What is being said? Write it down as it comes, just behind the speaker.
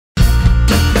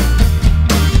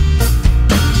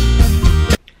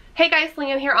guys,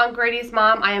 Liam here on Grady's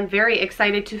Mom. I am very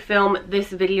excited to film this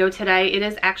video today. It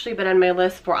has actually been on my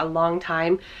list for a long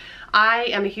time. I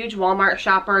am a huge Walmart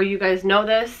shopper. You guys know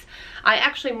this. I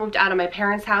actually moved out of my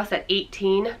parents' house at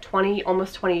 18, 20,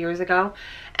 almost 20 years ago.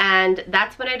 And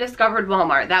that's when I discovered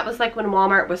Walmart. That was like when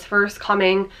Walmart was first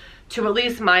coming to at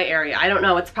least my area. I don't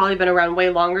know, it's probably been around way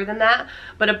longer than that.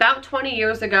 But about 20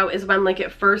 years ago is when like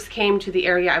it first came to the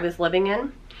area I was living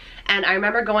in. And I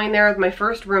remember going there with my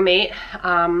first roommate,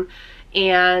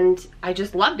 and I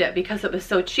just loved it because it was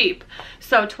so cheap.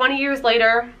 So 20 years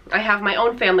later, I have my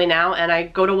own family now, and I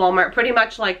go to Walmart pretty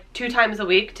much like 2 times a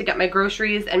week to get my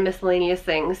groceries and miscellaneous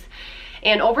things.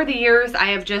 And over the years, I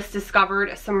have just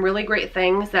discovered some really great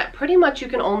things that pretty much you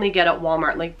can only get at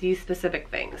Walmart, like these specific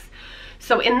things.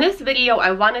 So in this video,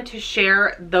 I wanted to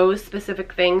share those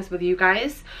specific things with you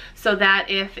guys so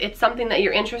that if it's something that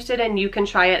you're interested in, you can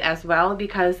try it as well,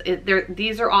 because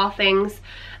these are all things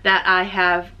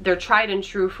that they're tried and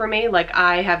true for me. Like,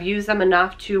 I have used them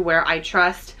enough to where I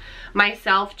trust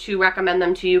myself to recommend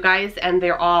them to you guys, and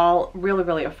they're all really,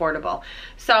 really affordable.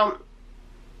 So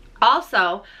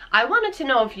also, I wanted to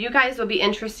know if you guys would be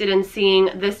interested in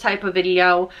seeing this type of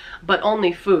video, but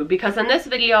only food, because in this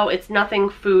video, it's nothing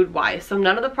food-wise. So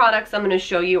none of the products I'm going to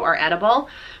show you are edible,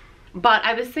 but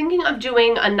I was thinking of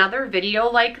doing another video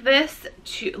like this,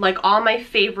 to like all my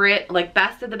favorite, like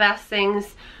best of the best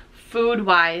things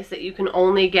food-wise that you can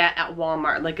only get at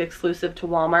Walmart, like exclusive to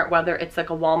Walmart, whether it's like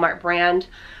a Walmart brand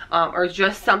or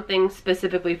just something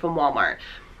specifically from Walmart.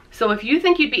 So if you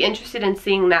think you'd be interested in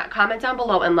seeing that, comment down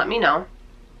below and let me know.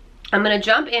 I'm going to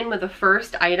jump in with the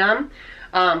first item,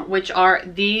 which are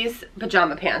these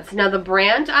pajama pants. Now the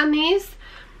brand on these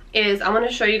is, I'm going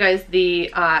to show you guys the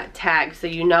tag so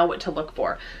you know what to look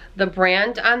for. The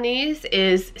brand on these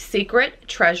is Secret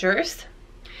Treasures.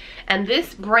 And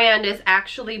this brand is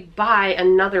actually by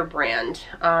another brand.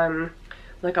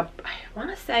 Like I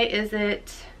want to say, is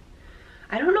it,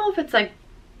 I don't know if it's like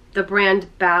the brand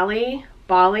Bali,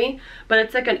 but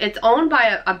it's like it's owned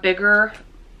by a bigger,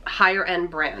 higher end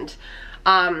brand.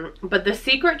 But the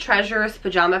Secret Treasures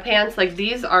pajama pants, like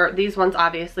these ones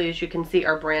obviously, as you can see,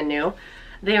 are brand new.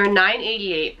 They are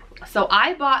 $9.88. So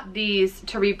I bought these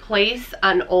to replace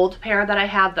an old pair that I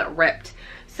had that ripped.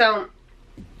 So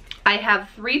I have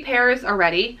 3 pairs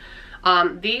already.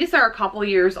 These are a couple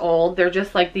years old. They're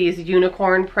just like these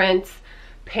unicorn prints,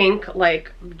 pink,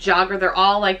 like jogger. They're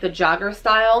all like the jogger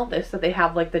style. So they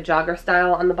have like the jogger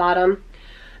style on the bottom.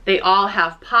 They all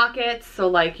have pockets, so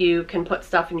like you can put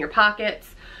stuff in your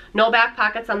pockets. No back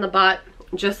pockets on the butt,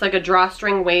 just like a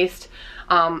drawstring waist.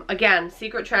 Again,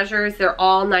 Secret Treasures, they're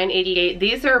all $9.88.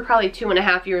 These are probably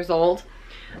 2.5 years old.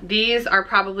 These are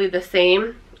probably the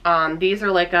same. These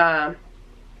are like a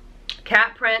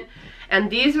cat print, and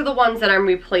these are the ones that I'm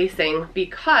replacing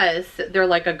because they're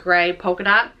like a gray polka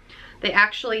dot. They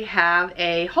actually have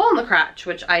a hole in the crotch,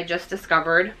 which I just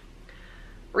discovered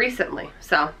recently.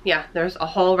 So yeah, there's a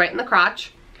hole right in the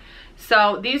crotch.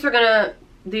 So these are gonna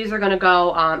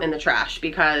go in the trash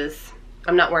because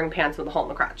I'm not wearing pants with a hole in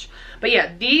the crotch. But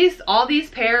yeah, all these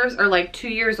pairs are like 2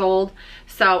 years old.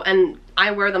 So, and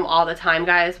I wear them all the time,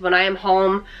 guys. When I am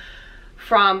home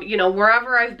from, you know,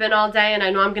 wherever I've been all day and I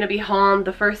know I'm gonna be home,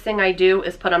 the first thing I do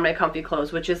is put on my comfy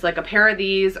clothes, which is like a pair of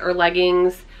these or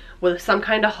leggings with some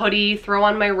kind of hoodie, throw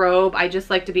on my robe. I just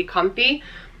like to be comfy.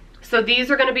 So these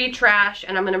are gonna be trash,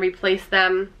 and I'm gonna replace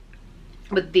them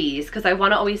with these because I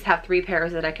wanna always have 3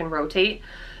 pairs that I can rotate.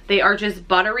 They are just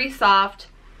buttery soft.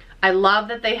 I love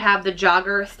that they have the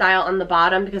jogger style on the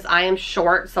bottom because I am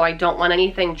short, so I don't want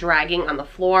anything dragging on the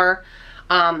floor.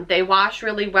 They wash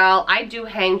really well. I do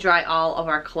hang dry all of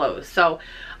our clothes. So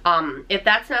if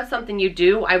that's not something you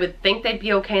do, I would think they'd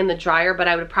be okay in the dryer, but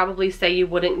I would probably say you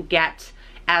wouldn't get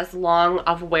as long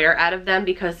of wear out of them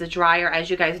because the dryer, as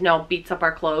you guys know, beats up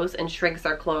our clothes and shrinks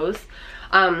our clothes.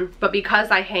 But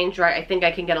because I hang dry, I think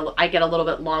I get a little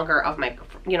bit longer of my,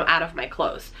 you know, out of my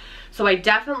clothes. So I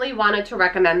definitely wanted to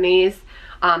recommend these.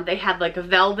 They had like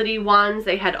velvety ones.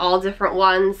 They had all different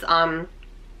ones.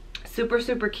 Super,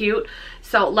 super cute.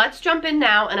 So let's jump in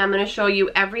now, and I'm going to show you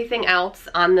everything else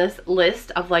on this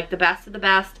list of like the best of the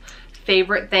best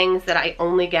favorite things that I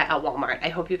only get at Walmart. I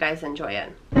hope you guys enjoy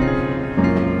it.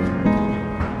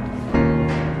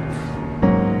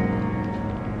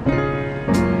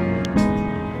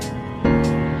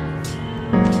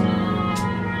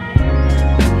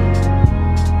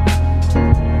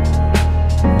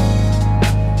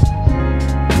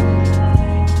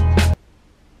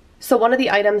 So one of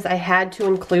the items I had to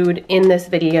include in this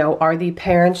video are the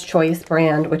Parents' Choice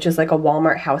brand, which is like a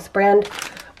Walmart house brand,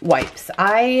 wipes.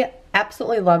 I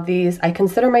Absolutely love these. I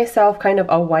consider myself kind of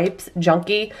a wipes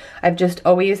junkie. I've just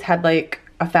always had like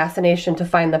a fascination to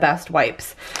find the best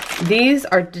wipes. These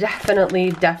are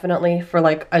definitely for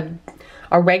like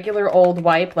a regular old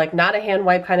wipe, like not a hand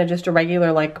wipe, kind of just a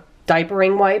regular like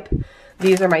diapering wipe.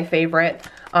 These are my favorite,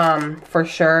 for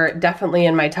sure. Definitely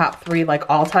in my top 3 like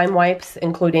all-time wipes,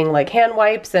 including like hand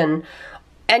wipes and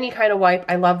any kind of wipe.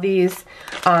 I love these.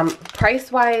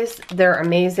 Price-wise, they're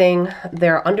amazing.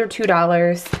 They're under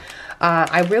 $2.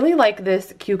 I really like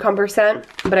this cucumber scent,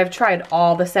 but I've tried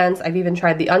all the scents. I've even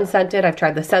tried the unscented. I've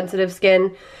tried the sensitive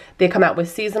skin. They come out with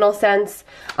seasonal scents.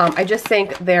 I just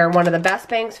think they're one of the best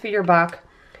bangs for your buck.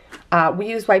 We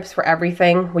use wipes for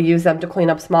everything. We use them to clean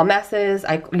up small messes.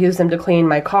 I use them to clean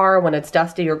my car when it's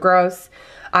dusty or gross.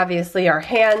 Obviously our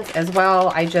hands as well.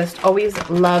 I just always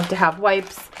love to have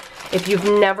wipes. If you've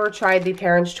never tried the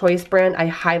Parents' Choice brand, I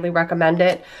highly recommend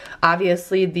it.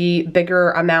 Obviously, the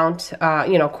bigger amount,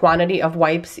 quantity of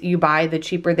wipes you buy, the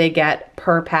cheaper they get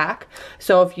per pack.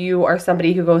 So if you are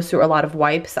somebody who goes through a lot of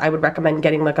wipes, I would recommend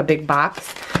getting like a big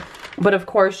box. But of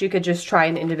course, you could just try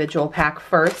an individual pack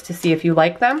first to see if you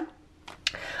like them.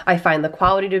 I find the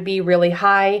quality to be really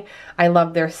high. I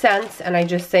love their scents, and I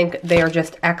just think they are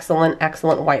just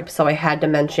excellent wipes. So I had to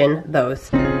mention those.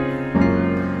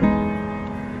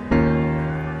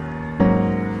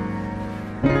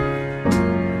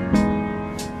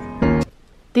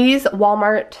 These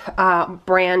Walmart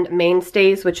brand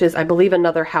Mainstays, which is I believe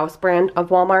another house brand of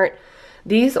Walmart,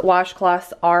 these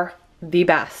washcloths are the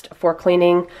best for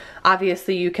cleaning.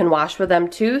 Obviously you can wash with them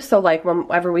too, so like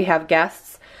whenever we have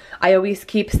guests, I always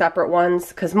keep separate ones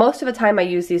because most of the time I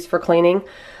use these for cleaning.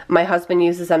 My husband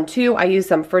uses them too. I use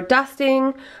them for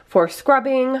dusting, for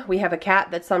scrubbing. We have a cat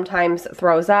that sometimes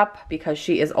throws up because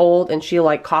she is old and she'll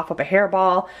like cough up a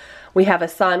hairball. We have a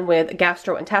son with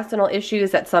gastrointestinal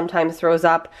issues that sometimes throws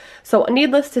up. So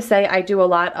needless to say, I do a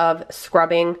lot of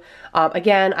scrubbing.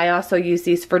 Again, I also use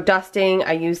these for dusting.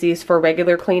 I use these for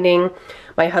regular cleaning.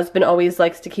 My husband always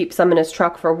likes to keep some in his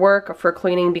truck for work, for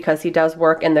cleaning, because he does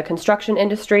work in the construction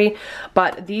industry.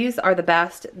 But these are the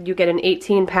best. You get an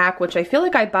 18 pack, which I feel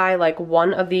like I buy like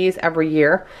one of these every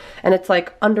year. And it's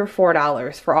like under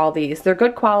 $4 for all these. They're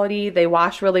good quality. They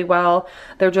wash really well.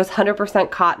 They're just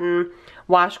 100% cotton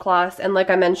washcloths, and like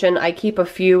I mentioned, I keep a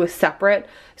few separate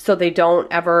so they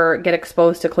don't ever get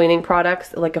exposed to cleaning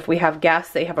products. Like if we have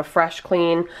guests, they have a fresh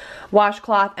clean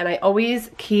washcloth, and I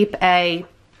always keep a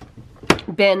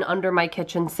bin under my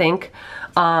kitchen sink.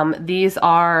 Some of these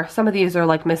are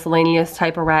like miscellaneous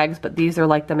type of rags, but these are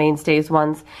like the Mainstays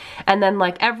ones. And then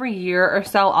like every year or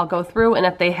so I'll go through, and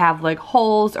if they have like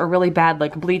holes or really bad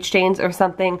like bleach stains or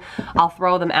something, I'll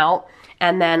throw them out.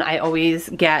 And then I always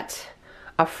get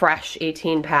a fresh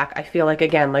 18 pack. I feel like,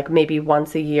 again, like maybe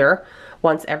once a year,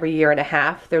 once every year and a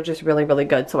half. They're just really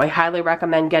good. So I highly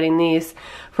recommend getting these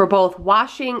for both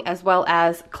washing as well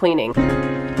as cleaning.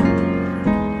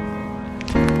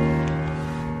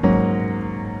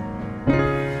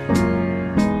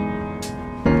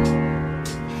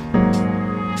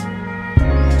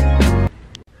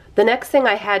 The next thing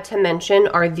I had to mention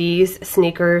are these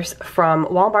sneakers from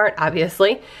Walmart,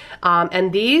 obviously.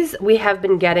 And these we have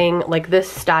been getting, like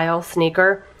this style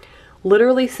sneaker,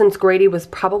 literally since Grady was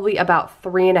probably about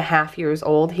 3.5 years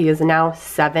old. He is now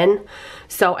 7.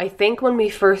 So I think when we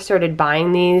first started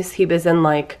buying these, he was in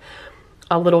like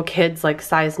a little kid's like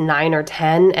size 9 or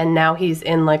 10, and now he's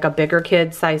in like a bigger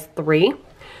kid size 3.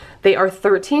 They are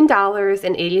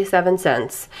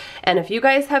 $13.87. And if you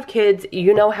guys have kids,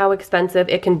 you know how expensive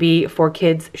it can be for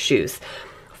kids' shoes.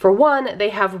 For one, they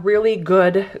have really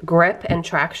good grip and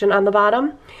traction on the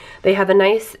bottom. They have a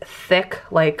nice thick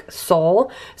like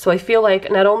sole. So I feel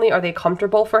like not only are they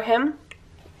comfortable for him,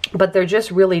 but they're just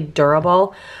really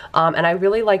durable. And I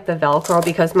really like the Velcro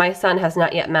because my son has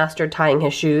not yet mastered tying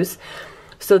his shoes.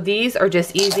 So these are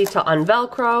just easy to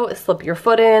unvelcro, slip your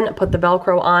foot in, put the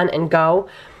Velcro on, and go.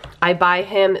 I buy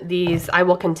him these, I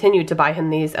will continue to buy him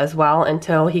these as well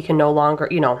until he can no longer,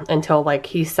 you know, until like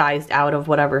he's sized out of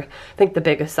whatever. I think the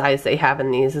biggest size they have in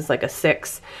these is like a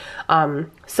 6.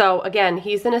 So again,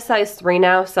 he's in a size 3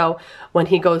 now, so when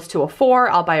he goes to a 4,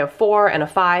 I'll buy a 4 and a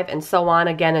 5 and so on,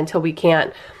 again, until we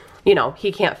can't, you know,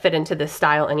 he can't fit into this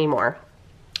style anymore.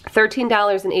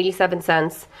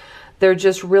 $13.87. They're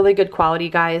just really good quality,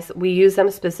 guys. We use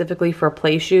them specifically for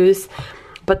play shoes.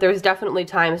 But there's definitely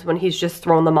times when he's just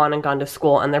thrown them on and gone to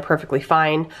school and they're perfectly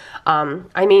fine.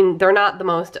 I mean, they're not the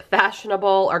most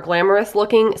fashionable or glamorous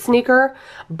looking sneaker,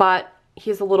 but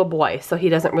he's a little boy, so he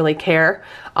doesn't really care.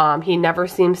 He never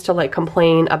seems to like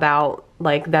complain about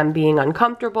like them being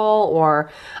uncomfortable, or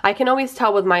I can always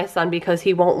tell with my son because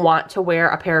he won't want to wear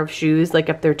a pair of shoes like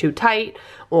if they're too tight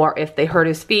or if they hurt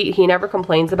his feet. He never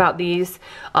complains about these.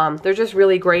 They're just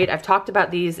really great. I've talked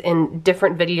about these in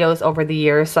different videos over the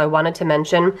years, so I wanted to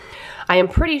mention. I am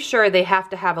pretty sure they have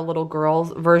to have a little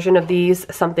girl's version of these,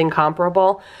 something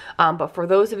comparable. But for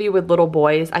those of you with little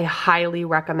boys, I highly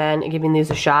recommend giving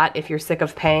these a shot if you're sick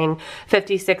of paying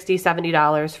 $50, $60,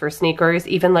 $70 for sneakers.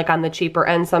 Even like on the cheaper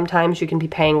end, sometimes you can be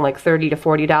paying like $30 to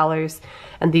 $40,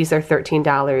 and these are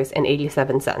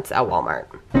 $13.87 at Walmart.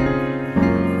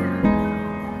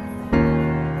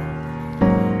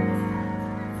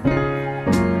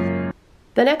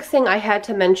 The next thing I had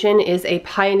to mention is a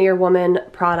Pioneer Woman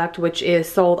product, which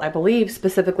is sold, I believe,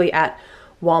 specifically at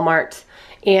Walmart.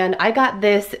 And I got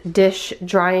this dish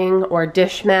drying or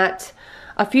dish mat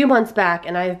a few months back,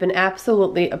 and I've been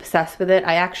absolutely obsessed with it.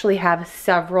 I actually have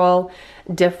several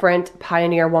different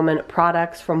Pioneer Woman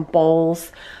products, from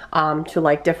bowls to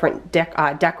like different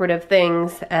decorative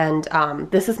things, and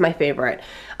this is my favorite.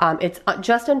 It's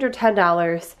just under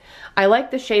 $10. I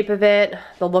like the shape of it,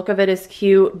 the look of it is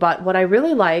cute, but what I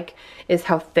really like is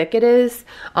how thick it is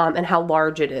and how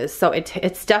large it is. So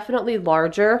it's definitely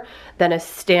larger than a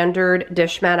standard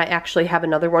dish mat. I actually have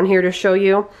another one here to show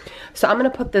you. So I'm gonna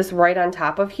put this right on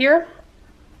top of here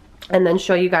and then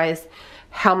show you guys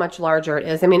how much larger it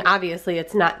is. I mean, obviously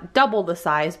it's not double the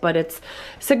size, but it's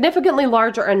significantly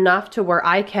larger enough to where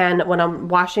I can, when I'm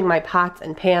washing my pots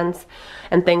and pans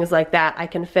and things like that, I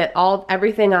can fit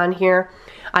everything on here.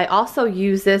 I also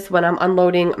use this when I'm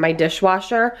unloading my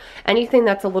dishwasher. Anything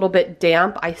that's a little bit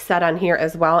damp, I set on here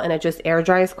as well, and it just air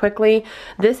dries quickly.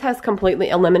 This has completely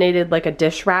eliminated like a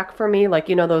dish rack for me, like,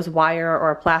 you know, those wire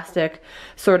or plastic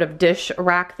sort of dish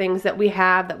rack things that we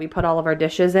have that we put all of our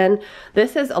dishes in.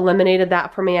 This has eliminated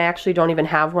that for me. I actually don't even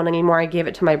have one anymore. I gave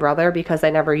it to my brother because I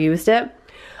never used it.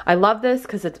 I love this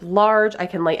because it's large. I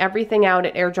can lay everything out.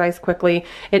 It air dries quickly.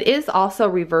 It is also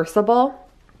reversible.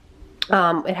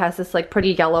 It has this like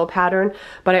pretty yellow pattern,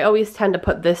 but I always tend to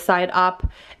put this side up.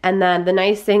 And then the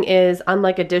nice thing is,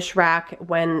 unlike a dish rack,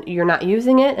 when you're not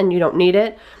using it and you don't need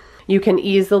it, you can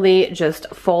easily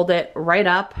just fold it right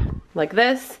up like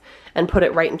this and put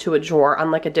it right into a drawer,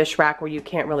 unlike a dish rack where you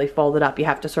can't really fold it up. You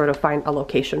have to sort of find a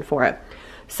location for it.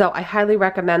 So I highly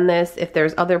recommend this. If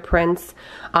there's other prints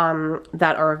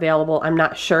that are available, I'm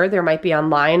not sure. There might be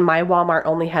online. My Walmart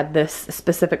only had this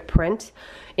specific print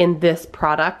in this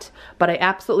product, but I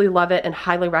absolutely love it and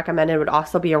highly recommend it. It would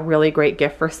also be a really great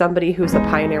gift for somebody who's a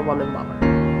Pioneer Woman lover.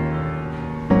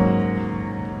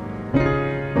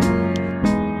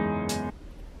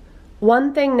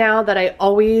 One thing now that I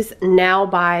always now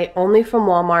buy only from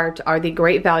Walmart are the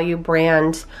Great Value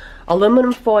brand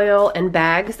aluminum foil and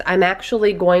bags. I'm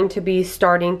actually going to be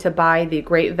starting to buy the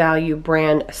Great Value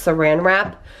brand saran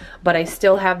wrap, but I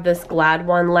still have this Glad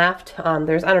one left.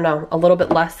 There's, I don't know, a little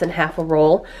bit less than half a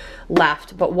roll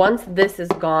left. But once this is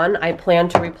gone, I plan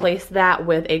to replace that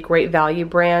with a Great Value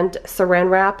brand saran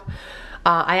wrap.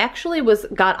 I actually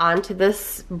got onto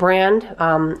this brand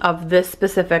of this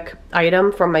specific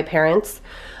item from my parents.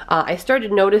 I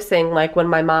started noticing, like, when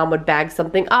my mom would bag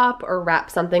something up or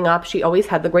wrap something up, she always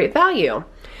had the Great Value.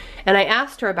 And I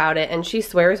asked her about it, and she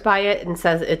swears by it and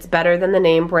says it's better than the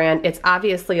name brand. It's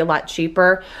obviously a lot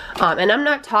cheaper. And I'm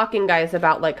not talking, guys,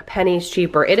 about like pennies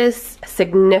cheaper. It is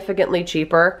significantly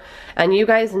cheaper. And you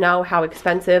guys know how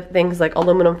expensive things like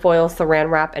aluminum foil, saran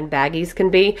wrap, and baggies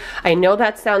can be. I know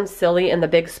that sounds silly in the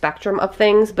big spectrum of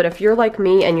things, but if you're like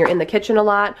me and you're in the kitchen a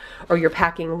lot, or you're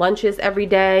packing lunches every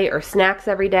day or snacks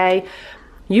every day,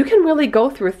 you can really go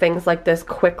through things like this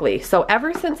quickly. So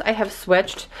ever since I have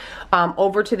switched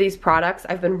over to these products,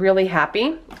 I've been really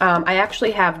happy. I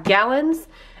actually have gallons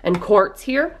and quarts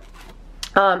here.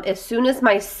 As soon as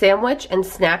my sandwich and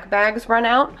snack bags run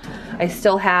out, I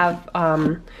still have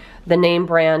the name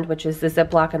brand, which is the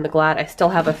Ziploc and the Glad. I still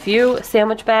have a few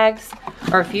sandwich bags,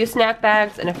 or a few snack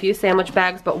bags and a few sandwich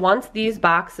bags, but once these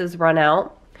boxes run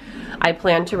out, I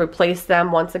plan to replace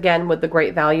them once again with the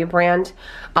Great Value brand.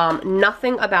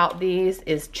 Nothing about these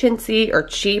is chintzy or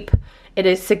cheap. It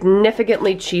is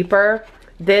significantly cheaper.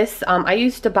 This, I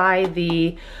used to buy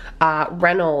the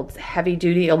Reynolds heavy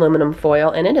duty aluminum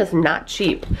foil, and it is not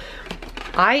cheap.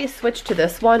 I switched to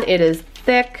this one. It is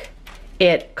thick.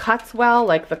 It cuts well,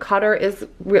 like the cutter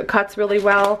cuts really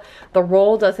well. The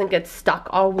roll doesn't get stuck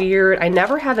all weird. I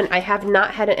have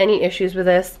not had any issues with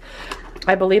this.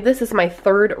 I believe this is my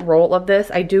third roll of this.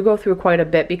 I do go through quite a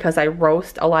bit because I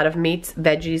roast a lot of meats,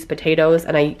 veggies, potatoes,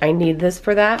 and I need this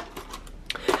for that.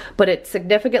 But it's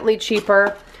significantly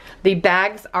cheaper. The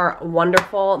bags are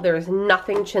wonderful. There's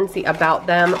nothing chintzy about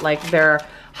them. Like, they're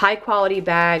high quality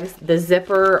bags. The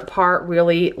zipper part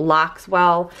really locks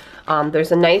well.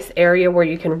 There's a nice area where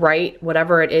you can write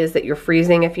whatever it is that you're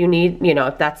freezing if you need, you know,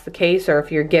 if that's the case, or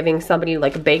if you're giving somebody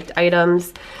like baked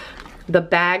items. The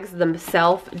bags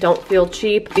themselves don't feel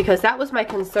cheap, because that was my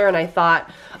concern. I thought,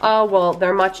 oh, well,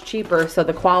 they're much cheaper, so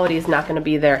the quality is not going to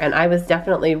be there. And I was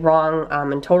definitely wrong,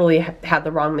 and totally had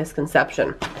the wrong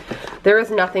misconception. There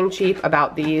is nothing cheap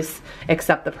about these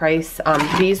except the price.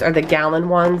 These are the gallon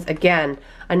ones. Again,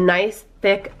 a nice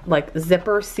thick like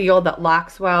zipper seal that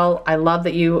locks well. I love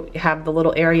that you have the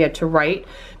little area to write,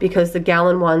 because the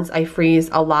gallon ones I freeze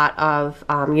a lot of,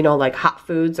 you know, like hot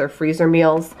foods or freezer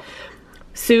meals,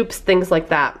 soups, things like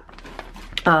that.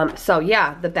 So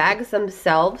yeah, the bags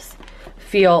themselves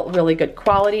feel really good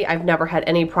quality. I've never had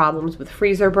any problems with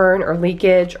freezer burn or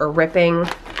leakage or ripping.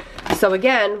 So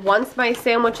again, once my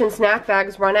sandwich and snack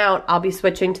bags run out, I'll be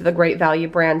switching to the Great Value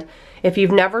brand. If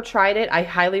you've never tried it, I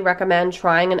highly recommend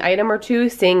trying an item or two,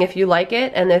 seeing if you like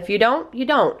it, and if you don't, you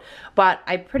don't. But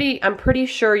I'm pretty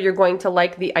sure you're going to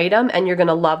like the item and you're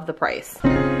gonna love the price.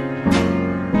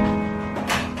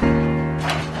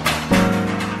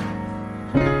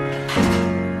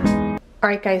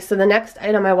 Alright guys, so the next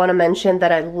item I want to mention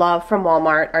that I love from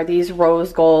Walmart are these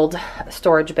rose gold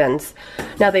storage bins.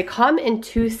 Now they come in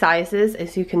two sizes,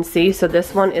 as you can see. So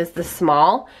this one is the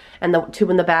small, and the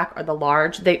two in the back are the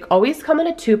large. They always come in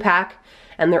a 2-pack,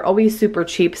 and they're always super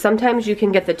cheap. Sometimes you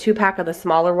can get the 2-pack of the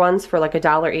smaller ones for like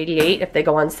 $1.88 if they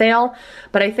go on sale,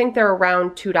 but I think they're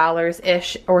around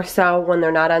 $2-ish or so when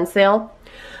they're not on sale.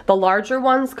 The larger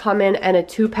ones come in a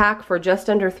 2-pack for just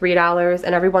under $3,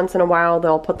 and every once in a while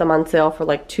they'll put them on sale for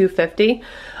like $2.50.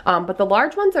 But the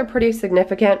large ones are pretty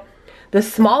significant. The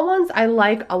small ones I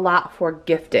like a lot for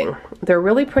gifting. They're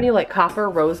really pretty, like copper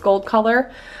rose gold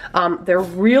color. They're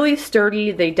really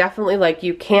sturdy. They definitely, like,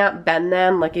 you can't bend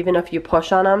them, like even if you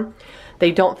push on them.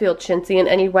 They don't feel chintzy in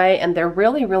any way, and they're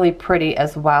really, really pretty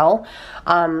as well.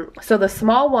 So the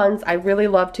small ones I really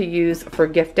love to use for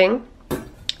gifting.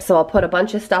 So I'll put a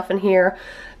bunch of stuff in here,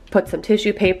 put some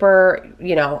tissue paper,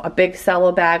 you know, a big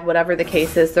cello bag, whatever the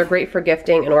case is. They're great for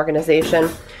gifting and organization.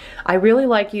 I really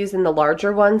like using the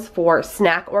larger ones for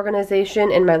snack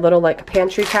organization in my little like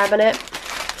pantry cabinet.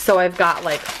 So I've got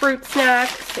like fruit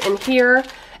snacks in here,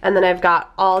 and then I've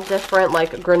got all different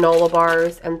like granola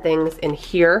bars and things in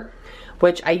here,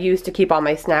 which I use to keep all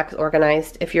my snacks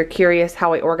organized. If you're curious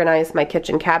how I organize my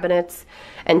kitchen cabinets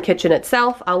and kitchen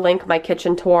itself, I'll link my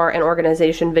kitchen tour and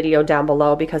organization video down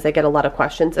below, because I get a lot of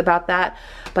questions about that.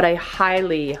 But I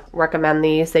highly recommend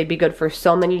these. They'd be good for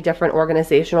so many different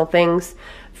organizational things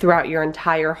throughout your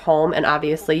entire home, and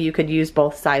obviously you could use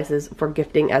both sizes for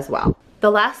gifting as well.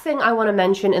 The last thing I want to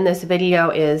mention in this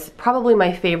video is probably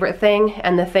my favorite thing,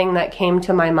 and the thing that came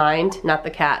to my mind, not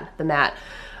the cat, the mat,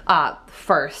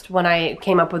 first when I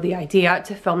came up with the idea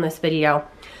to film this video.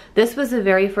 This was the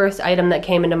very first item that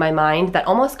came into my mind that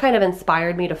almost kind of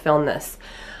inspired me to film this.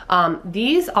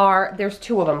 There's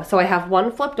two of them. So I have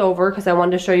one flipped over because I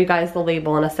wanted to show you guys the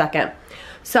label in a second.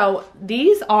 So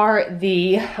these are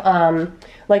the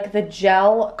like the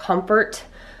gel comfort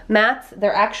mats.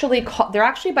 They're actually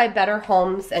by Better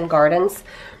Homes and Gardens.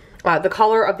 The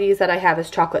color of these that I have is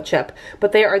chocolate chip,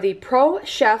 but they are the Pro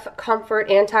Chef Comfort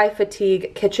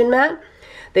Anti-Fatigue Kitchen Mat.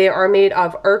 They are made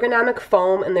of ergonomic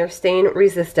foam, and they're stain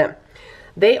resistant.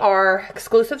 They are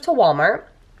exclusive to Walmart.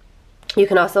 You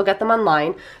can also get them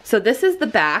online. So this is the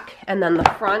back, and then the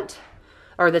front,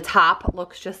 or the top,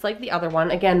 looks just like the other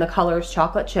one. Again, the color is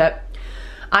chocolate chip.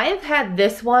 I have had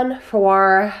this one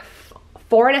for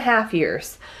 4.5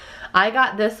 years. I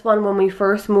got this one when we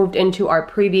first moved into our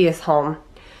previous home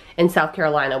in South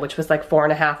Carolina, which was like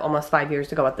 4.5, almost 5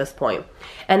 years ago at this point.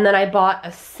 And then I bought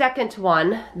a second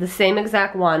one, the same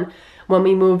exact one, when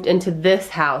we moved into this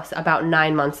house about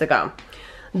 9 months ago.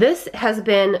 This has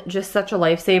been just such a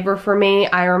lifesaver for me.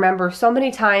 I remember so many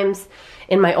times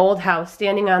in my old house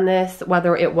standing on this,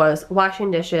 whether it was washing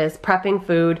dishes, prepping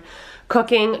food,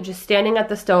 cooking, just standing at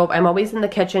the stove. I'm always in the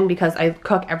kitchen because I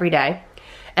cook every day.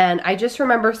 And I just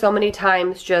remember so many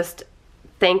times just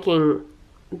thanking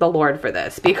the Lord for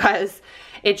this, because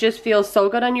it just feels so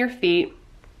good on your feet.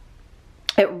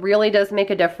 It really does make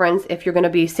a difference if you're going to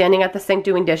be standing at the sink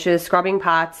doing dishes, scrubbing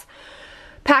pots,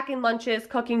 packing lunches,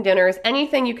 cooking dinners,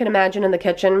 anything you can imagine in the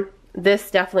kitchen. This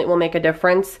definitely will make a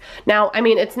difference. Now, I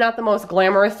mean, it's not the most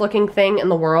glamorous looking thing in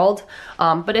the world,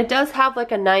 but it does have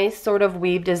like a nice sort of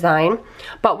weave design.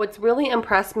 But what's really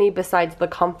impressed me besides the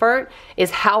comfort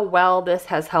is how well this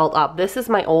has held up. This is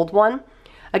my old one.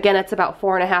 Again, it's about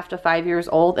 4.5 to 5 years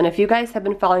old, and if you guys have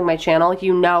been following my channel,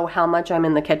 you know how much I'm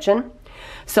in the kitchen.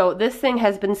 So this thing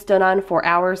has been stood on for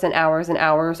hours and hours and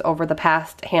hours over the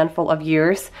past handful of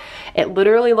years. It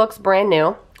literally looks brand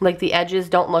new. Like the edges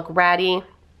don't look ratty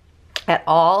at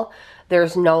all.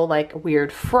 There's no like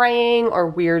weird fraying or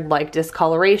weird like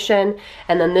discoloration.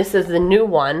 And then this is the new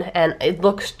one, and it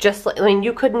looks just like, I mean,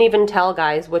 you couldn't even tell,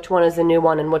 guys, which one is the new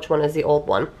one and which one is the old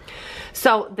one.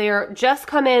 So they're just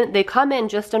they come in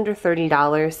just under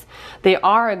 $30. They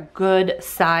are a good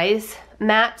size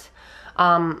mat.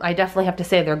 I definitely have to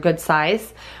say they're good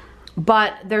size,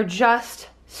 but they're just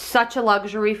such a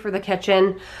luxury for the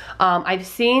kitchen. I've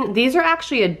seen, these are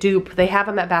actually a dupe. They have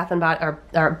them at Bath & Body,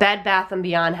 or Bed Bath &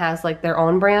 Beyond has like their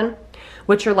own brand,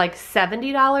 which are like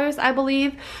 $70, I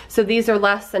believe. So these are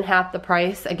less than half the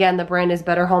price. Again, the brand is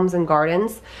Better Homes and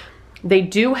Gardens. They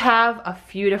do have a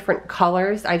few different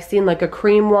colors. I've seen like a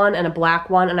cream one and a black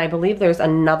one, and I believe there's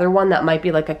another one that might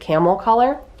be like a camel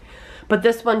color. But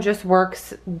this one just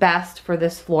works best for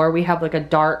this floor. We have like a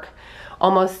dark,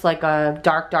 almost like a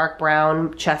dark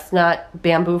brown chestnut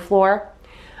bamboo floor.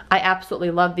 I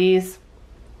absolutely love these.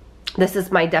 This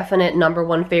is my definite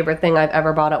 #1 favorite thing I've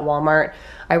ever bought at Walmart.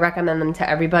 I recommend them to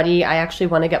everybody. I actually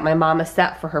want to get my mom a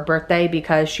set for her birthday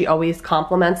because she always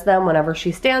compliments them whenever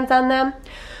she stands on them.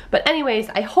 But anyways,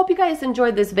 I hope you guys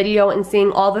enjoyed this video and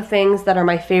seeing all the things that are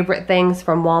my favorite things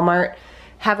from Walmart.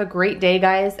 Have a great day,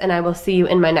 guys, and I will see you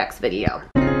in my next video.